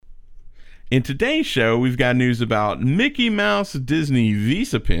In today's show, we've got news about Mickey Mouse Disney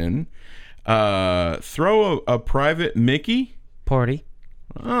Visa pin, throw a private Mickey party.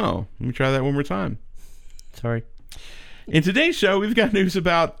 Oh, let me try that one more time. Sorry. In today's show, we've got news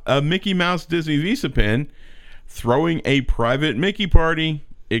about a Mickey Mouse Disney Visa pin, throwing a private Mickey party,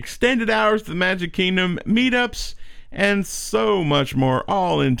 extended hours to the Magic Kingdom, meetups, and so much more,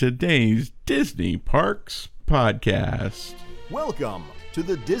 all in today's Disney Parks Podcast. Welcome to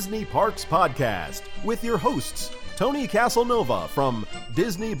the Disney Parks Podcast with your hosts, Tony Casanova from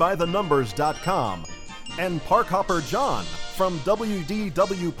DisneyByTheNumbers.com and Parkhopper John from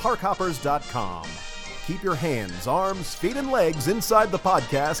WDWParkhoppers.com. Keep your hands, arms, feet, and legs inside the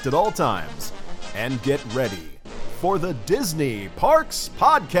podcast at all times. And get ready for the Disney Parks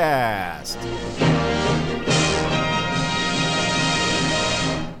Podcast.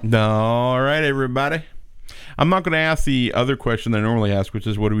 All right, everybody. I'm not going to ask the other question that I normally ask, which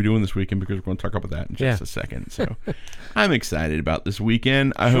is what are we doing this weekend, because we're going to talk about that in just a second. So I'm excited about this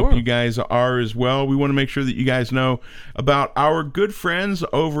weekend. I hope you guys are as well. We want to make sure that you guys know about our good friends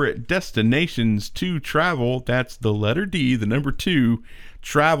over at Destinations to Travel. That's the letter D, the number 2,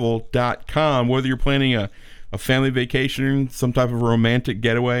 travel.com. Whether you're planning a family vacation, some type of romantic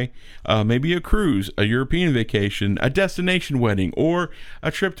getaway, maybe a cruise, a European vacation, a destination wedding, or a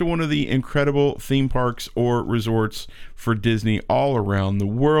trip to one of the incredible theme parks or resorts for Disney all around the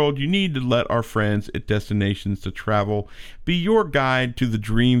world, you need to let our friends at Destinations to Travel be your guide to the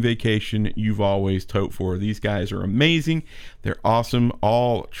dream vacation you've always hoped for. These guys are amazing. They're awesome,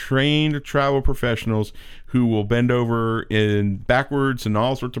 all trained travel professionals who will bend over in backwards and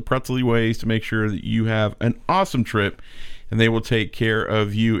all sorts of pretzely ways to make sure that you have an awesome trip, and they will take care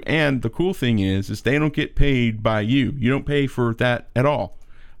of you. And the cool thing is they don't get paid by you. You don't pay for that at all.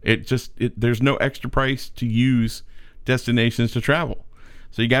 There's no extra price to use Destinations to Travel.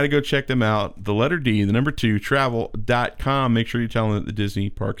 So you got to go check them out. The letter D, the number 2, travel.com. Make sure you tell them that the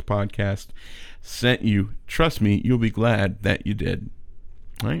Disney Parks Podcast sent you. Trust me, you'll be glad that you did.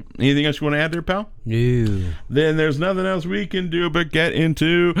 All right. Anything else you want to add there, pal? No. Then there's nothing else we can do but get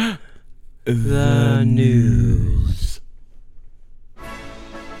into the news.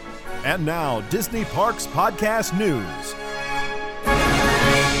 And now, Disney Parks Podcast News.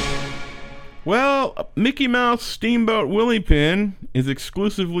 Well, Mickey Mouse Steamboat Willie pin is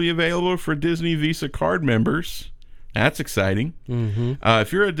exclusively available for Disney Visa card members. That's exciting. Mm-hmm.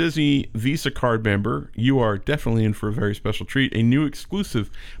 If you're a Disney Visa card member, you are definitely in for a very special treat. A new exclusive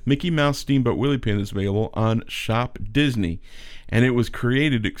Mickey Mouse Steamboat Willie pin is available on Shop Disney, and it was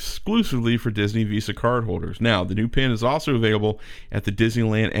created exclusively for Disney Visa card holders. Now, the new pin is also available at the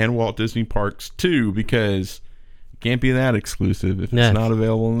Disneyland and Walt Disney Parks too, because can't be that exclusive if it's not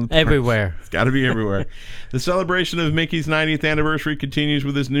available in the parks. Everywhere. It's got to be everywhere. The celebration of Mickey's 90th anniversary continues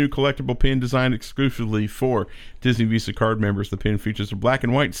with his new collectible pin designed exclusively for Disney Visa card members. The pin features a black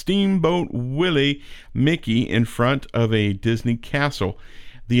and white Steamboat Willie Mickey in front of a Disney castle.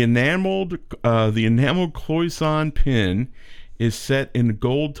 The enameled cloisonne pin is set in a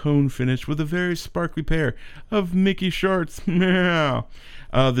gold tone finish with a very sparkly pair of Mickey shorts.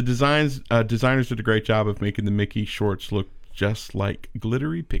 The designers did a great job of making the Mickey shorts look just like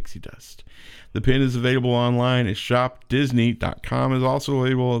glittery pixie dust. The pin is available online at shopdisney.com. Is also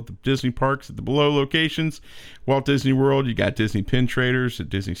available at the Disney parks at the below locations: Walt Disney World, you got Disney Pin Traders at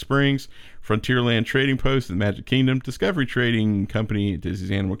Disney Springs, Frontierland Trading Post at the Magic Kingdom, Discovery Trading Company at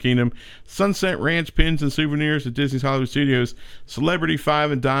Disney's Animal Kingdom, Sunset Ranch Pins and Souvenirs at Disney's Hollywood Studios, Celebrity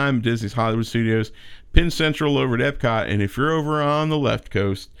 5 and Dime at Disney's Hollywood Studios, Pin Central over at Epcot, and if you're over on the left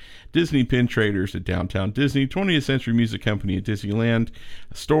coast, Disney Pin Traders at Downtown Disney, 20th Century Music Company at Disneyland,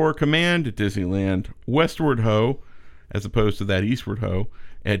 Store Command at Disneyland, Westward Ho, as opposed to that Eastward Ho,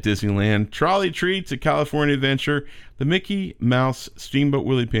 at Disneyland, Trolley Treats at California Adventure. The Mickey Mouse Steamboat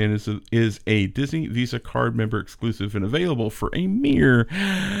Willie pin is a Disney Visa card member exclusive and available for a mere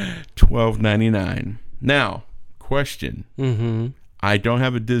 $12.99. Now, question. Mm-hmm. I don't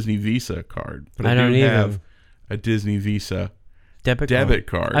have a Disney Visa card, but I don't do either. have a Disney Visa debit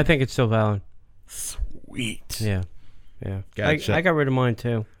card. I think it's still valid. Sweet. Yeah. I got rid of mine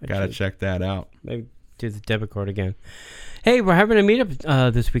too. Gotta check that out. Maybe do the debit card again. Hey, we're having a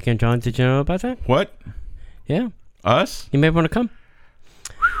meetup this weekend, John. Did you know about that? What? Yeah. Us? You may want to come.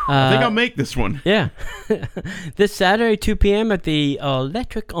 I think I'll make this one. Yeah. This Saturday, 2 p.m. at the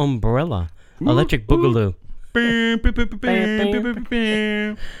Electric Umbrella. Electric Boogaloo.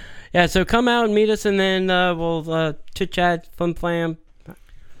 Yeah, so come out and meet us, and then we'll chit-chat, flim-flam.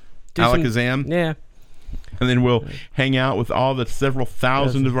 Alakazam? Yeah. and then we'll hang out with all the several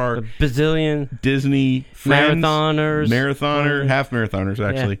thousand of our bazillion Disney friends, half marathoners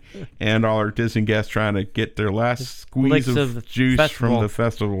actually, and all our Disney guests trying to get their last squeeze of juice from the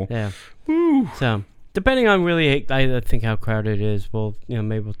festival. Yeah. Woo. So depending on really, I think how crowded it is,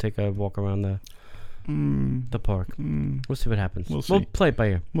 maybe we'll take a walk around the park. We'll see what happens. We'll play it by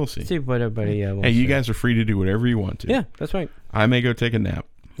ear. We'll see. See what everybody wants. Hey, you guys are free to do whatever you want to. Yeah, that's right. I may go take a nap.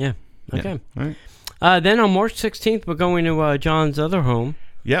 Yeah. Okay. Yeah. All right. Then on March 16th, we're going to John's other home.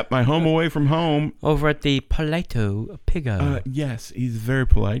 Yep, my home away from home. Over at the Polito Piggo. Yes, he's very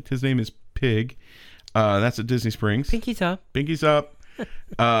polite. His name is Pig. That's at Disney Springs. Pinkies up. Pinkies up.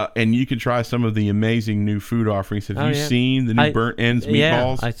 And you can try some of the amazing new food offerings. Have you seen the new burnt ends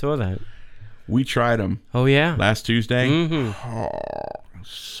meatballs? Yeah, I saw that. We tried them. Oh, yeah? Last Tuesday. Mm-hmm. Oh,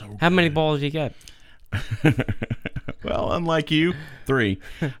 so good. How many balls you get? Well, unlike you, 3. You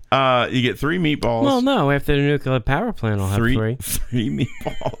get 3 meatballs. Well, no. After the nuclear power plant, I'll have 3. 3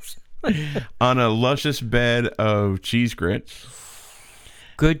 meatballs on a luscious bed of cheese grits.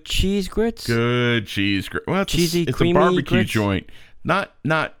 Good cheese grits? Good cheese grits. Well, it's creamy a barbecue grits? joint. Not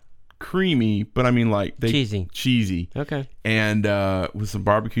creamy, but I mean like cheesy. Okay. And with some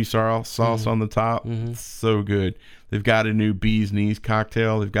barbecue sauce on the top. Mm-hmm. So good. They've got a new Bee's Knees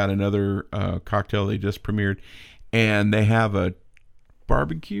cocktail. They've got another cocktail they just premiered, and they have a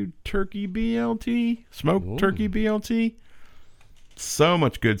barbecue turkey BLT, smoked turkey BLT. So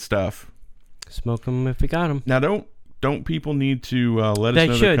much good stuff. Smoke them if we got them. Now don't people need to let us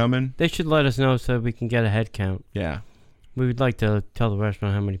know they're coming? They should let us know so we can get a head count. Yeah. We would like to tell the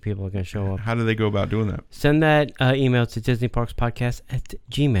restaurant how many people are going to show up. How do they go about doing that? Send that email to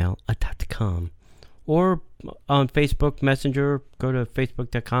DisneyParksPodcast@gmail.com. Or on Facebook Messenger, go to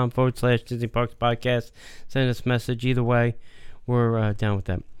facebook.com/DisneyParksPodcast. Send us a message. Either way, we're down with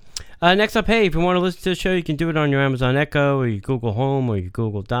that. Next up, hey, if you want to listen to the show, you can do it on your Amazon Echo or your Google Home or your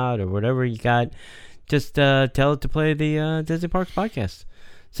Google Dot or whatever you got. Just tell it to play the Disney Parks Podcast.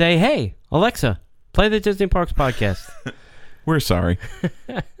 Say, hey, Alexa, play the Disney Parks Podcast. We're sorry.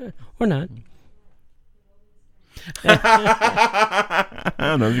 Or not. I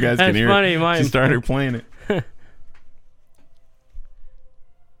don't know if you guys can hear funny, it. She started playing it.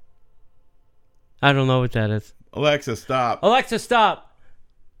 I don't know what that is. Alexa, stop. Alexa, stop.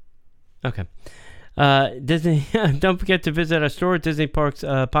 Okay. Disney. Don't forget to visit our store at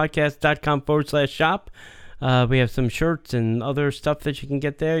DisneyParksPodcast.com/shop. We have some shirts and other stuff that you can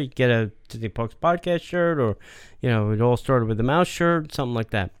get there. You can get a Disney Parks Podcast shirt, or, it all started with the mouse shirt, something like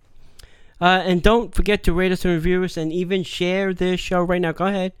that. And don't forget to rate us and review us, and even share this show right now. Go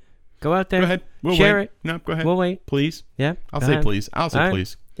ahead. Go out there. Go ahead. We'll share wait. it. No, go ahead. We'll wait. Please. Yeah. I'll say please. I'll say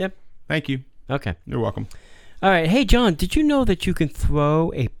please. Yep. Thank you. Okay. You're welcome. All right. Hey, John, did you know that you can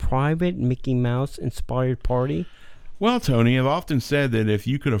throw a private Mickey Mouse inspired party? Well, Tony, I've often said that if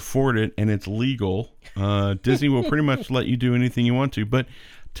you could afford it and it's legal, Disney will pretty much let you do anything you want to. But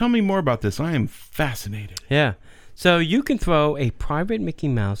tell me more about this. I am fascinated. Yeah. So you can throw a private Mickey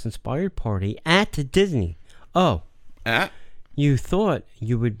Mouse inspired party at Disney. Oh. You thought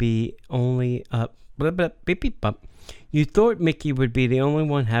you would be only You thought Mickey would be the only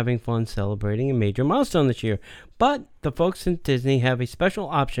one having fun celebrating a major milestone this year. But the folks in Disney have a special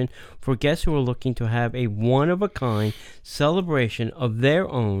option for guests who are looking to have a one-of-a-kind celebration of their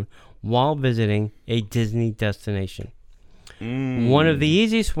own while visiting a Disney destination. One of the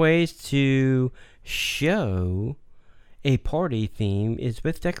easiest ways to show a party theme is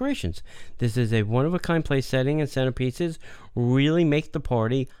with decorations. This is a one-of-a-kind place setting, and centerpieces really make the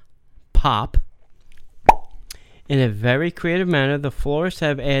party pop. In a very creative manner, the florists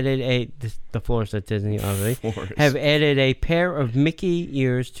have added the florists at Disney, obviously, have added a pair of Mickey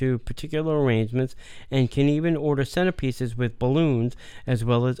ears to particular arrangements, and can even order centerpieces with balloons as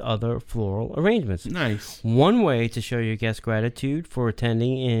well as other floral arrangements. Nice. One way to show your guests gratitude for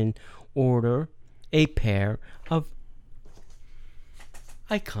attending is order a pair of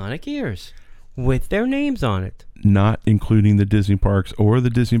iconic ears with their names on it. Not including the Disney Parks or the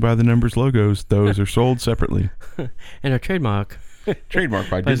Disney by the Numbers logos. Those are sold separately. And a trademark. Trademark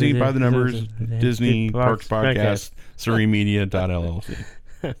by Disney by the Numbers, Disney Parks Podcast, SurreyMedia.llc.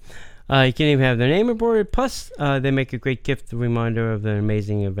 You can even have their name embroidered. Plus, they make a great gift reminder of the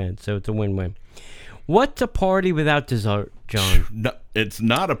amazing event. So it's a win-win. What's a party without dessert, John? No, it's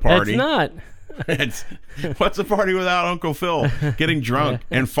not a party. It's not. What's a party without Uncle Phil getting drunk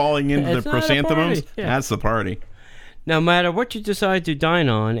and falling into the chrysanthemums? Yeah. That's the party. No matter what you decide to dine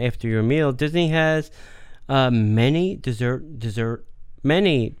on after your meal, Disney has many different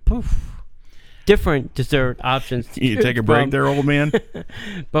dessert options. You take a break there, old man.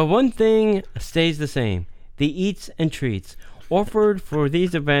 But one thing stays the same. The eats and treats offered for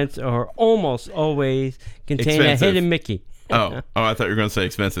these events are almost always contain a hidden Mickey. I thought you were going to say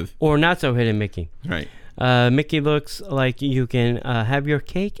expensive. Or not so hidden Mickey. Right. Mickey looks like you can have your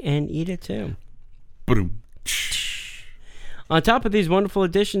cake and eat it too. Boom. On top of these wonderful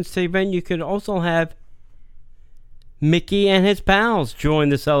additions to the event, you could also have Mickey and his pals join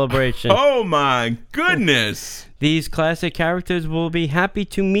the celebration. Oh my goodness! These classic characters will be happy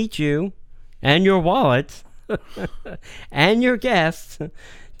to meet you and your wallet and your guests,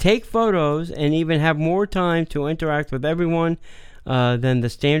 take photos, and even have more time to interact with everyone than the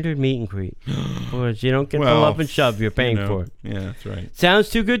standard meet and greet. Because you don't get the love and shove you're paying for it. Yeah, that's right. Sounds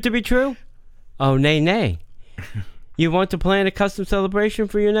too good to be true? Oh, nay. You want to plan a custom celebration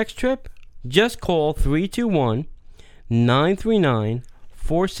for your next trip? Just call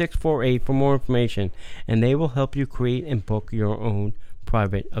 321-939-4648 for more information, and they will help you create and book your own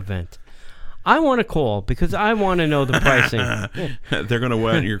private event. I want to call because I want to know the pricing. They're going to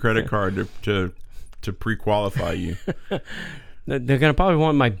want your credit card to pre-qualify you. They're going to probably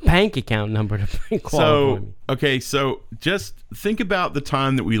want my bank account number to pre-qualify me. Okay, so just think about the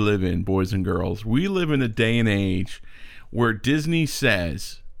time that we live in, boys and girls. We live in a day and age where Disney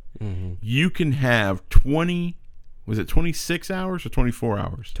says you can have 26 hours or 24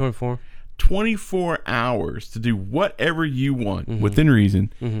 hours? 24. 24 hours to do whatever you want within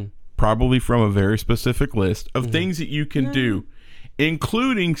reason, probably from a very specific list of things that you can do,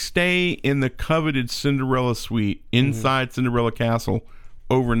 including stay in the coveted Cinderella suite inside Cinderella Castle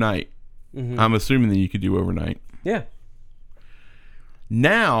overnight. I'm assuming that you could do overnight. Yeah.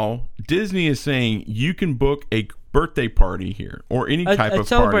 Now, Disney is saying you can book a birthday party here or any type of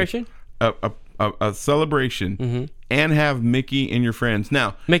celebration. Party. A celebration and have Mickey and your friends.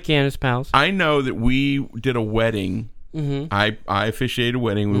 Now, Mickey and his pals. I know that we did a wedding. I officiated a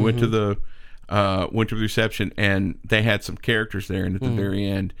wedding. We went to the reception, and they had some characters there. And at the very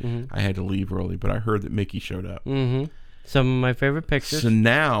end, I had to leave early, but I heard that Mickey showed up. Some of my favorite pictures. So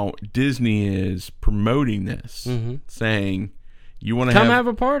now Disney is promoting this, saying, "You want to have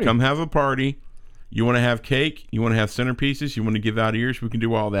a party? Come have a party. You want to have cake? You want to have centerpieces? You want to give out ears? We can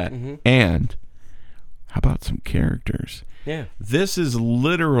do all that. And how about some characters? Yeah. This is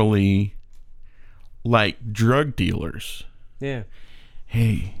literally like drug dealers. Yeah.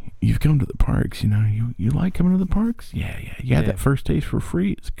 Hey, you've come to the parks, you like coming to the parks? Yeah. You had that first taste for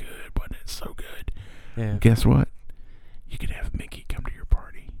free. It's good, wasn't it? So good. Yeah. Guess what? You could have Mickey come to your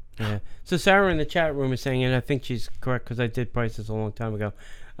party. Yeah. So Sarah in the chat room is saying, and I think she's correct because I did prices a long time ago,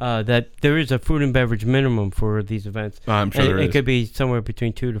 that there is a food and beverage minimum for these events. I'm sure it could be somewhere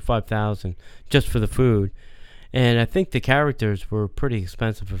between $2,000 to $5,000 just for the food. And I think the characters were pretty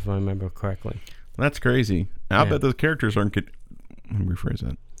expensive, if I remember correctly. That's crazy. I bet those characters aren't getting... Let me rephrase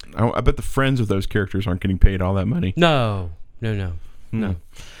that. I bet the friends of those characters aren't getting paid all that money. No.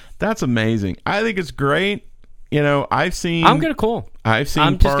 That's amazing. I think it's great. I've seen... I'm going to call. I've seen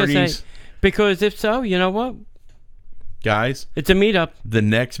I'm parties... just going to say, because if so, you know what? Guys, it's a meetup. The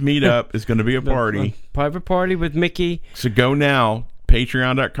next meetup is going to be a party. Private party with Mickey. So go now.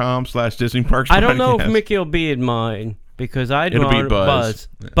 Patreon.com/Disney Parks. I don't know if Mickey will be in mine because It'll be Buzz.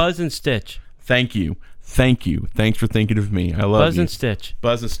 Buzz and Stitch. Thank you. Thanks for thinking of me. I love Buzz you. and Stitch.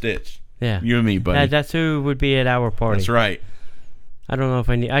 Buzz and Stitch. Yeah. You and me, buddy. That's who would be at our party. That's right. I don't know if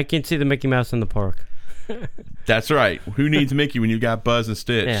I can see the Mickey Mouse in the park. That's right. Who needs Mickey when you got Buzz and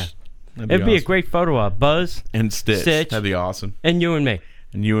Stitch? Yeah. It'd be a great photo op. Buzz and Stitch. That'd be awesome. And you and me.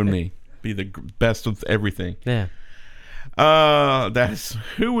 Be the best of everything. Yeah. That's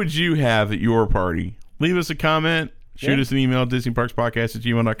who would you have at your party? Leave us a comment. Shoot us an email,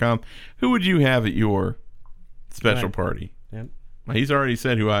 DisneyParksPodcast@gmail.com. Who would you have at your special party? Yep. He's already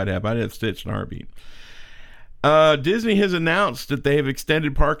said who I'd have. I'd have Stitch and Heartbeat. Disney has announced that they have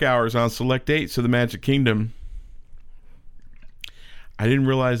extended park hours on select dates of the Magic Kingdom. I didn't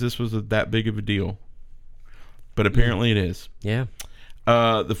realize this was that big of a deal, but apparently it is. Yeah.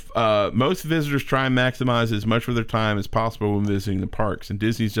 Most visitors try and maximize as much of their time as possible when visiting the parks, and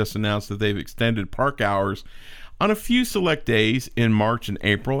Disney's just announced that they've extended park hours on a few select days in March and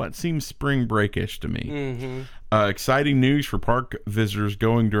April. That seems spring breakish to me. Exciting news for park visitors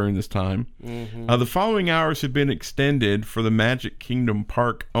going during this time. The following hours have been extended for the Magic Kingdom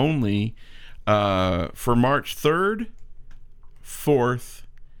Park only for March 3rd, 4th,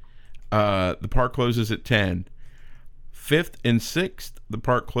 the park closes at 10. 5th and 6th, the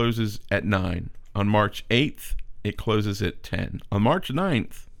park closes at 9. On March 8th, it closes at 10. On March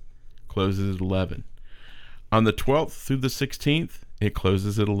 9th, closes at 11. On the 12th through the 16th, it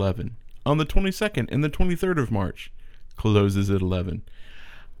closes at 11. On the 22nd and the 23rd of March, closes at 11.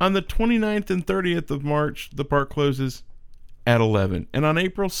 On the 29th and 30th of March, the park closes at 11. And on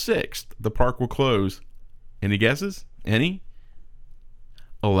April 6th, the park will close. Any guesses? Any?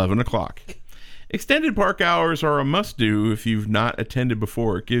 11 o'clock. Extended park hours are a must-do if you've not attended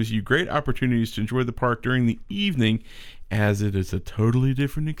before. It gives you great opportunities to enjoy the park during the evening, as it is a totally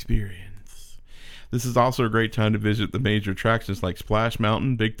different experience. This is also a great time to visit the major attractions like Splash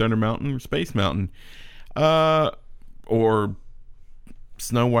Mountain, Big Thunder Mountain, or Space Mountain. Or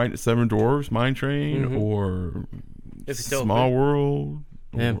Snow White and the Seven Dwarfs, Mine Train, or Small World.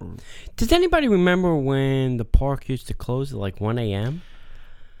 Yeah. Does anybody remember when the park used to close at like 1 a.m.?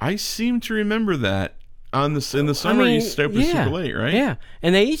 I seem to remember that. In the summer, it used to open super late, right? Yeah,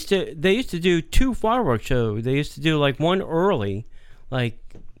 and they used to do 2 fireworks shows. They used to do like one early, like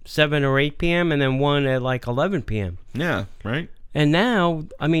 7 or 8 p.m., and then one at like 11 p.m. Yeah, right. And now,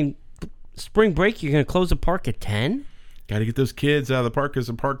 I mean, spring break, you're going to close the park at 10? Got to get those kids out of the park, because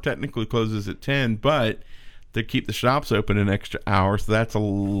the park technically closes at 10, but they keep the shops open an extra hour, so that's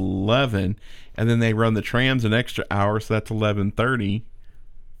 11. And then they run the trams an extra hour, so that's 11:30.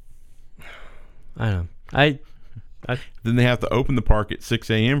 I don't know. Then they have to open the park at 6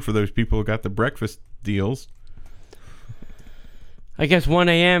 a.m. for those people who got the breakfast deals. I guess 1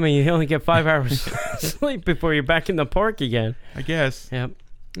 a.m. and you only get 5 hours sleep before you're back in the park again. I guess. Yep.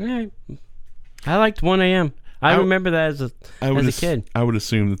 All right. I liked 1 a.m. I remember that as a kid. I would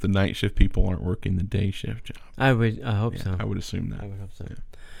assume that the night shift people aren't working the day shift job. I hope so. I would assume that. I would hope so. Yeah.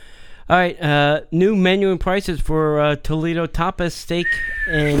 All right, new menu and prices for Toledo tapas, steak,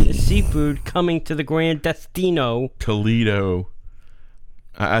 and seafood coming to the Grand Destino. Toledo.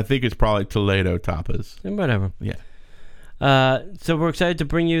 I think it's probably Toledo tapas. Whatever. Yeah. So we're excited to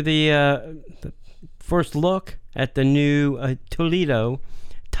bring you the first look at the new Toledo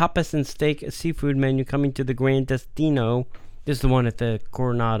tapas and steak seafood menu coming to the Grand Destino. This is the one at the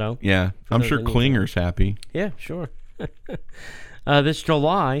Coronado. Yeah, I'm sure Klinger's happy. Yeah, sure. This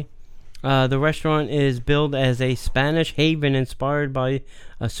July... the restaurant is billed as a Spanish haven inspired by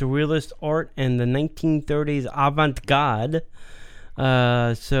surrealist art and the 1930s avant-garde.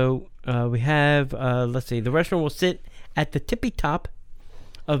 We have, let's see, the restaurant will sit at the tippy top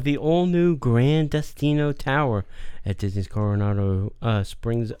of the all-new Grand Destino Tower at Disney's Coronado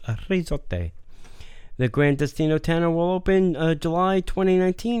Springs Resort. The Grand Destino Tower will open July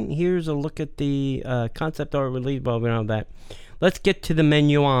 2019. Here's a look at the concept art release. Well, we don't have that. Let's get to the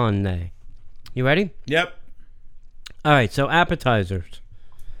menu on there. You ready? Yep. All right, so appetizers.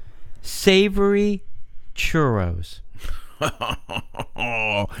 Savory churros.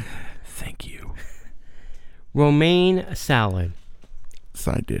 Thank you. Romaine salad.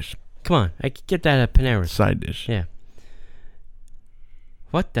 Side dish. Come on, I could get that at Panera's. Side dish. Yeah.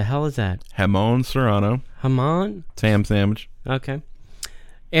 What the hell is that? Jamon serrano. Jamon? Ham sandwich. Okay.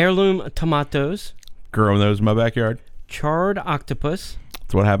 Heirloom tomatoes. Growing those in my backyard. Charred octopus.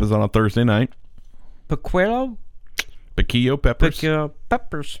 That's what happens on a Thursday night. Piquillo? Piquillo peppers. Piquillo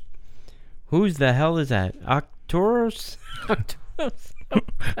peppers. Whose the hell is that? Octorus?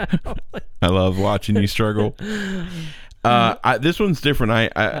 I love watching you struggle. This one's different.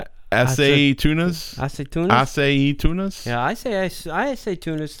 Acai tunas. Acai tunas? Yeah, I say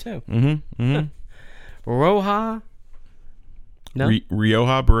tunas too. Mm-hmm. Roja. No?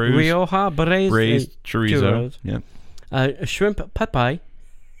 Rioja braised. Rioja braised chorizo. Yeah. Shrimp papai.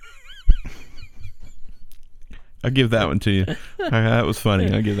 I'll give that one to you. That was funny.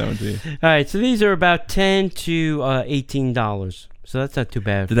 I'll give that one to you. All right, so these are about $10 to $18. So that's not too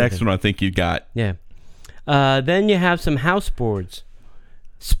bad. The next one I think you got. Yeah. Then you have some house boards.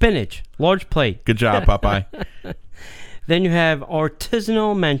 Spinach, large plate. Good job, Popeye. Then you have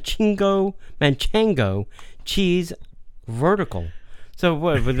artisanal Manchango cheese vertical. So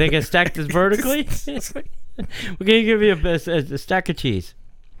what, were they going to stack this vertically? We're going to give you a stack of cheese.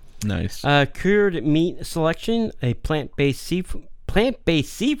 Nice. Cured meat selection, a plant-based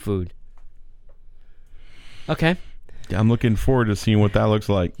seafood. Okay. I'm looking forward to seeing what that looks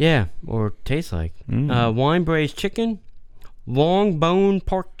like. Yeah, or tastes like. Wine braised chicken, long bone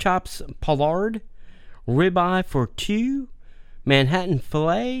pork chops Pollard, ribeye for 2, Manhattan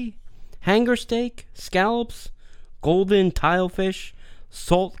filet, hanger steak, scallops, golden tilefish,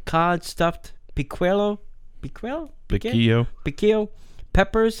 salt cod stuffed piquillo,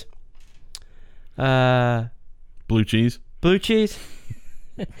 peppers, blue cheese,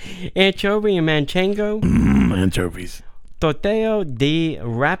 anchovy and manchango, anchovies, tortilla de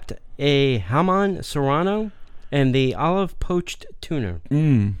wrapped a jamon serrano, and the olive poached tuna.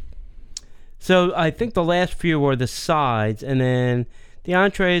 So I think the last few are the sides, and then the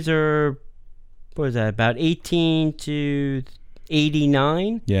entrees are, what is that, about $18 to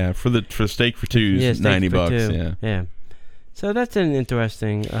 $89. Yeah, for steak for two is $90. Yeah. So that's an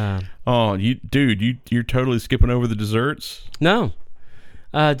interesting. You're totally skipping over the desserts. No,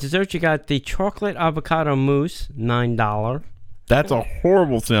 desserts. You got the chocolate avocado mousse, $9. That's a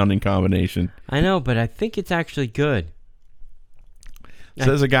horrible sounding combination. I know, but I think it's actually good.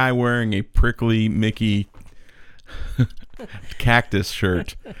 Says a guy wearing a prickly Mickey cactus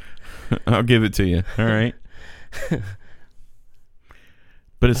shirt. I'll give it to you. All right.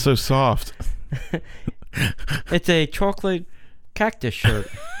 But it's so soft. It's a chocolate cactus shirt.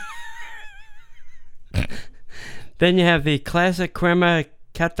 Then you have the classic crema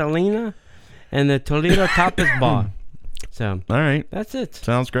Catalina and the Toledo tapas bar. So, all right. That's it.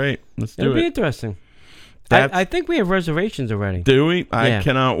 Sounds great. Let's do it. It'll be interesting. I think we have reservations already. Do we? I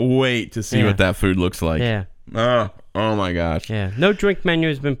cannot wait to see what that food looks like. Yeah. Oh my gosh. Yeah. No drink menu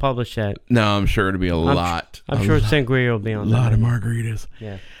has been published yet. No, I'm sure it'll be a lot. I'm sure sangria will be on there. A lot of margaritas.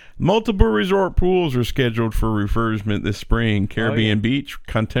 Yeah. Multiple resort pools are scheduled for refurbishment this spring. Caribbean Beach,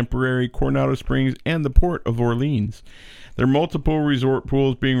 Contemporary, Coronado Springs, and the Port of Orleans. There are multiple resort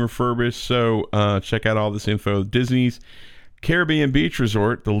pools being refurbished, so check out all this info. Disney's Caribbean Beach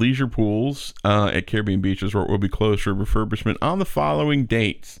Resort, the leisure pools at Caribbean Beach Resort will be closed for refurbishment on the following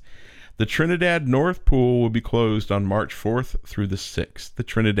dates. The Trinidad North Pool will be closed on March 4th through the 6th. The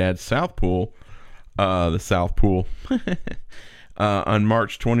Trinidad South Pool, on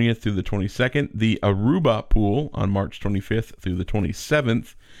March 20th through the 22nd. The Aruba Pool on March 25th through the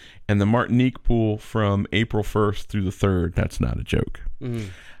 27th. And the Martinique Pool from April 1st through the 3rd. That's not a joke. Mm-hmm.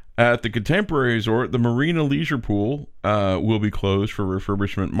 At the Contemporary Resort, the Marina Leisure Pool will be closed for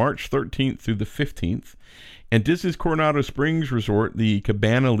refurbishment March 13th through the 15th. And Disney's Coronado Springs Resort, the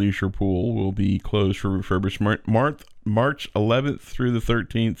Cabana Leisure Pool will be closed for refurbishment March 11th through the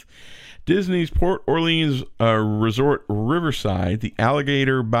 13th. Disney's Port Orleans Resort Riverside, the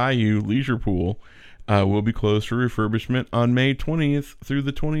Alligator Bayou Leisure Pool, will be closed for refurbishment on May 20th through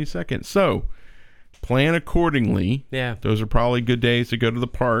the 22nd. So, plan accordingly. Yeah. Those are probably good days to go to the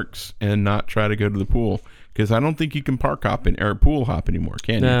parks and not try to go to the pool. Because I don't think you can pool hop anymore,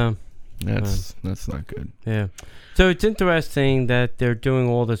 can you? No. That's not good. Yeah. So it's interesting that they're doing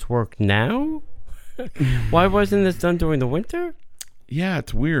all this work now. Why wasn't this done during the winter? Yeah,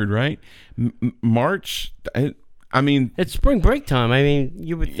 it's weird, right? March. I mean, it's spring break time. I mean,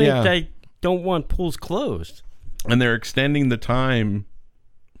 you would think they don't want pools closed, and they're extending the time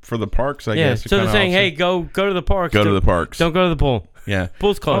for the parks. I guess. So they're saying, "Hey, go to the parks. Go to the parks. Don't go to the pool. Yeah,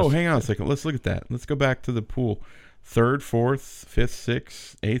 pool's closed." Oh, hang on a second. Let's look at that. Let's go back to the pool. 3rd, 4th, 5th,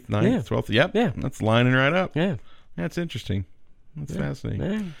 6th, 8th, 9th, 12th. Yep. Yeah. That's lining right up. Yeah. That's interesting. That's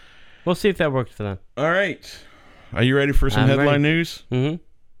fascinating. Yeah. We'll see if that works for them. All right. Are you ready for some headline news? Mm-hmm.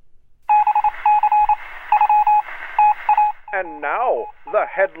 And now, the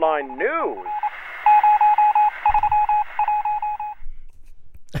headline news.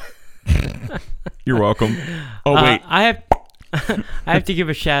 You're welcome. Oh, wait. I have to give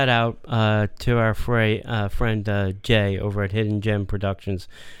a shout out to our friend Jay over at Hidden Gem Productions,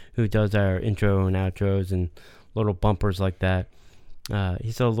 who does our intro and outros and little bumpers like that.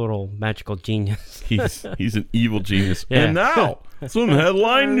 He's a little magical genius. He's an evil genius. Yeah. And now, some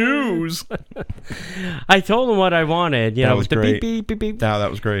headline news. I told him what I wanted. That was with the great. Beep, beep, beep, beep. Yeah, that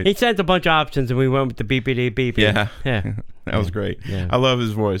was great. He sent a bunch of options, and we went with the beep, beep, beep, beep. Yeah. Yeah. That was great. Yeah. I love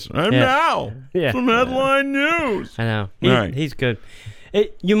his voice. And now, some headline news. I know. All right. He's good.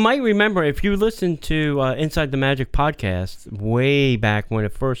 You might remember, if you listen to Inside the Magic podcast way back when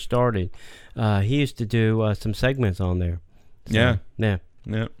it first started, he used to do some segments on there. So, yeah.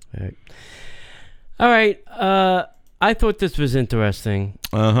 Yeah. All right. I thought this was interesting.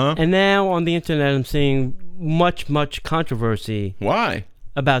 Uh-huh. And now on the internet, I'm seeing much controversy. Why?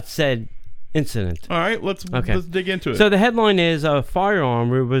 About said incident. All right, let's dig into it. So the headline is a firearm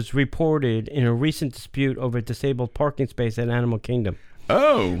was reported in a recent dispute over a disabled parking space at Animal Kingdom.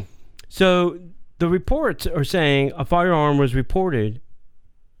 Oh. So the reports are saying a firearm was reported,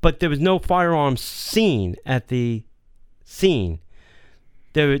 but there was no firearm seen at the scene.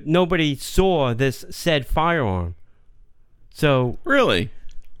 Nobody saw this said firearm. So really,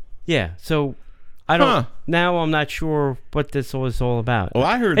 yeah. So I don't. Now I'm not sure what this was all about. Well,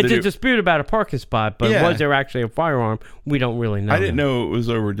 I heard it's a dispute about a parking spot, but was there actually a firearm? We don't really know. I didn't know it was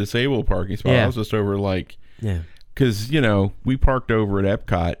over a disabled parking spot. I was just over because we parked over at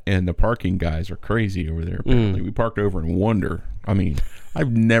Epcot, and the parking guys are crazy over there. Apparently, we parked over in Wonder. I mean,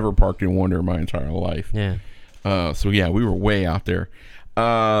 I've never parked in Wonder in my entire life. Yeah. So yeah, we were way out there.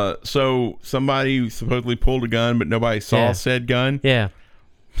 So somebody supposedly pulled a gun, but nobody saw said gun. Yeah.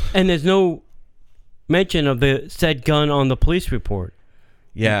 And there's no mention of the said gun on the police report.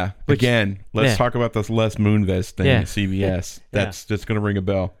 Yeah. Again, let's talk about this Les Moonves thing at CBS. That's just going to ring a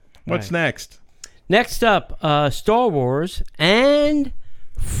bell. What's next? Next up, Star Wars and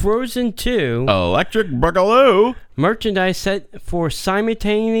Frozen 2. Electric Boogaloo. Merchandise set for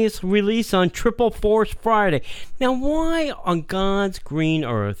simultaneous release on Triple Force Friday. Now, why on God's green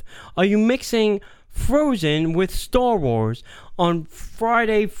earth are you mixing Frozen with Star Wars on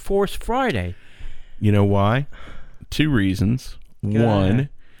Force Friday? You know why? 2 reasons. One,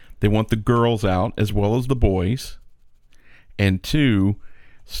 they want the girls out as well as the boys. And 2,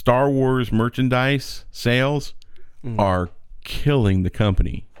 Star Wars merchandise sales are killing the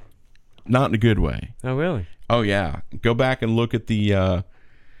company. Not in a good way. Oh, really? Oh, yeah. Go back and look at the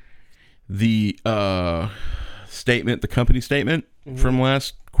statement, the company statement from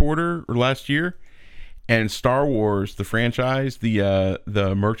last quarter or last year. And Star Wars, the franchise,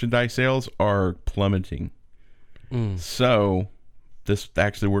 the merchandise sales are plummeting. So this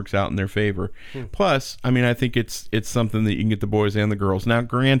actually works out in their favor. Plus, I mean, I think it's something that you can get the boys and the girls. Now,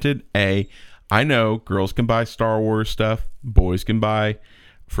 granted, I know girls can buy Star Wars stuff, boys can buy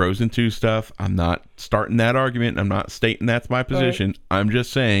Frozen 2 stuff. I'm not starting that argument. I'm not stating that's my position. Right. I'm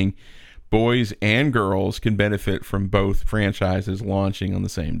just saying boys and girls can benefit from both franchises launching on the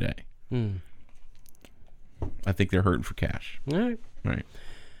same day. I think they're hurting for cash. All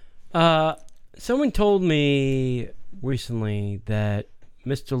right. Someone told me recently that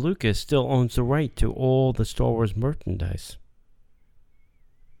Mr. Lucas still owns the right to all the Star Wars merchandise.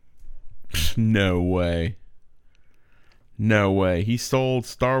 No way. No way. He sold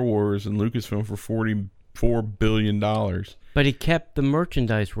Star Wars and Lucasfilm for $44 billion. But he kept the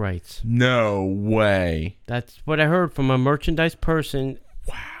merchandise rights. No way. That's what I heard from a merchandise person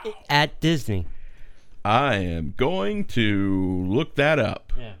at Disney. I am going to look that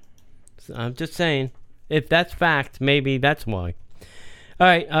up. Yeah. So I'm just saying, if that's fact, maybe that's why. All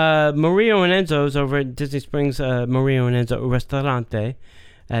right, Mario and Enzo's over at Disney Springs, Mario and Enzo Restaurante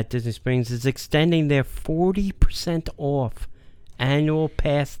at Disney Springs is extending their 40% off annual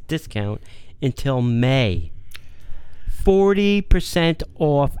pass discount until May. 40%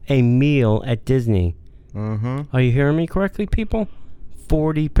 off a meal at Disney. Are you hearing me correctly, people?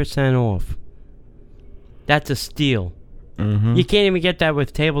 40% off. That's a steal. You can't even get that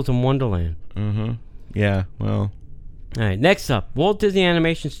with Tables in Wonderland. Yeah, well. All right, next up, Walt Disney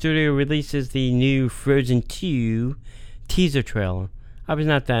Animation Studio releases the new Frozen 2 teaser trailer. I was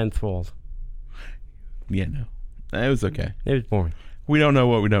not that enthralled. Yeah, no. It was okay. It was boring. We don't know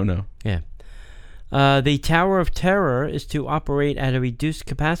what we don't know. Yeah. The Tower of Terror is to operate at a reduced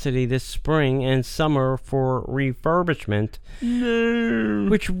capacity this spring and summer for refurbishment. No.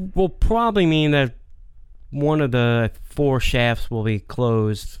 Which will probably mean that one of the 4 shafts will be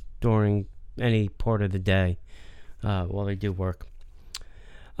closed during any part of the day while they do work.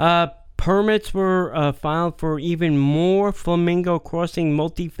 Permits were filed for even more Flamingo Crossing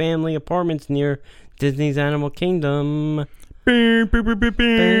multifamily apartments near Disney's Animal Kingdom. Maybe we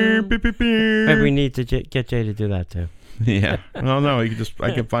need to get Jay to do that too. Yeah. Oh no,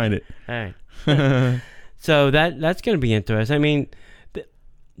 I can find it. All right. So that's going to be interesting. I mean,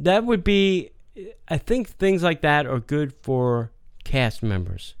 that would be. I think things like that are good for cast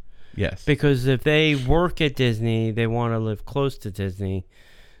members. Yes. Because if they work at Disney, they want to live close to Disney,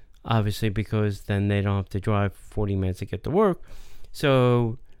 obviously, because then they don't have to drive 40 minutes to get to work.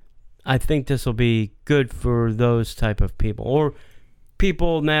 So I think this will be good for those type of people. Or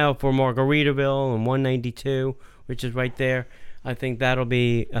people now for Margaritaville and 192, which is right there. I think that'll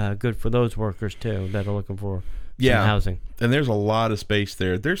be good for those workers, too, that are looking for some housing. And there's a lot of space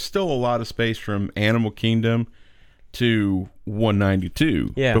there. There's still a lot of space from Animal Kingdom to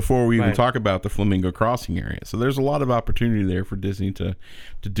 192 before we even talk about the Flamingo Crossing area. So there's a lot of opportunity there for Disney to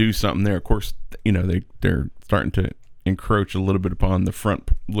do something there. Of course, you know, they're starting to encroach a little bit upon the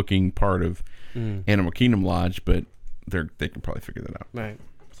front looking part of Animal Kingdom Lodge, but they can probably figure that out. Right.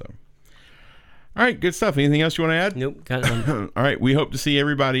 So all right, good stuff. Anything else you want to add? Nope. Got it. All right, we hope to see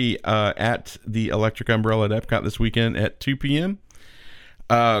everybody at the Electric Umbrella at Epcot this weekend at 2 p.m.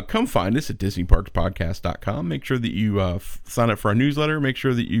 Come find us at DisneyParksPodcast.com. Make sure that you sign up for our newsletter. Make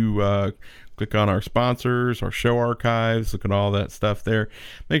sure that you click on our sponsors, our show archives, look at all that stuff there.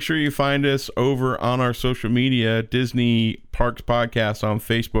 Make sure you find us over on our social media, Disney Parks Podcast on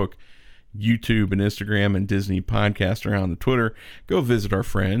Facebook, YouTube and Instagram, and Disney Podcast around the Twitter. Go visit our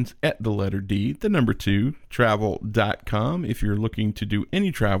friends at the letter D, the number 2, travel.com. If you're looking to do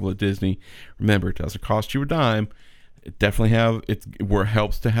any travel at Disney, remember, it doesn't cost you a dime. It definitely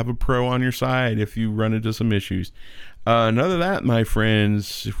helps to have a pro on your side if you run into some issues. None of that, my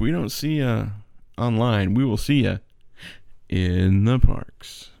friends. If we don't see you online. We will see you in the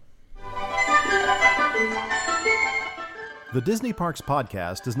parks. The Disney Parks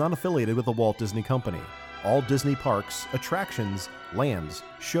Podcast is not affiliated with the Walt Disney Company. All Disney parks, attractions, lands,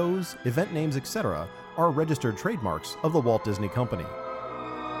 shows, event names, etc. are registered trademarks of the Walt Disney Company.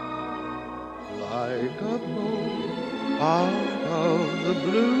 Like a bolt out of the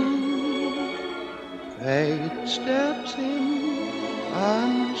blue, fate steps in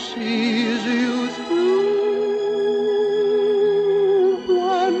and sees you through.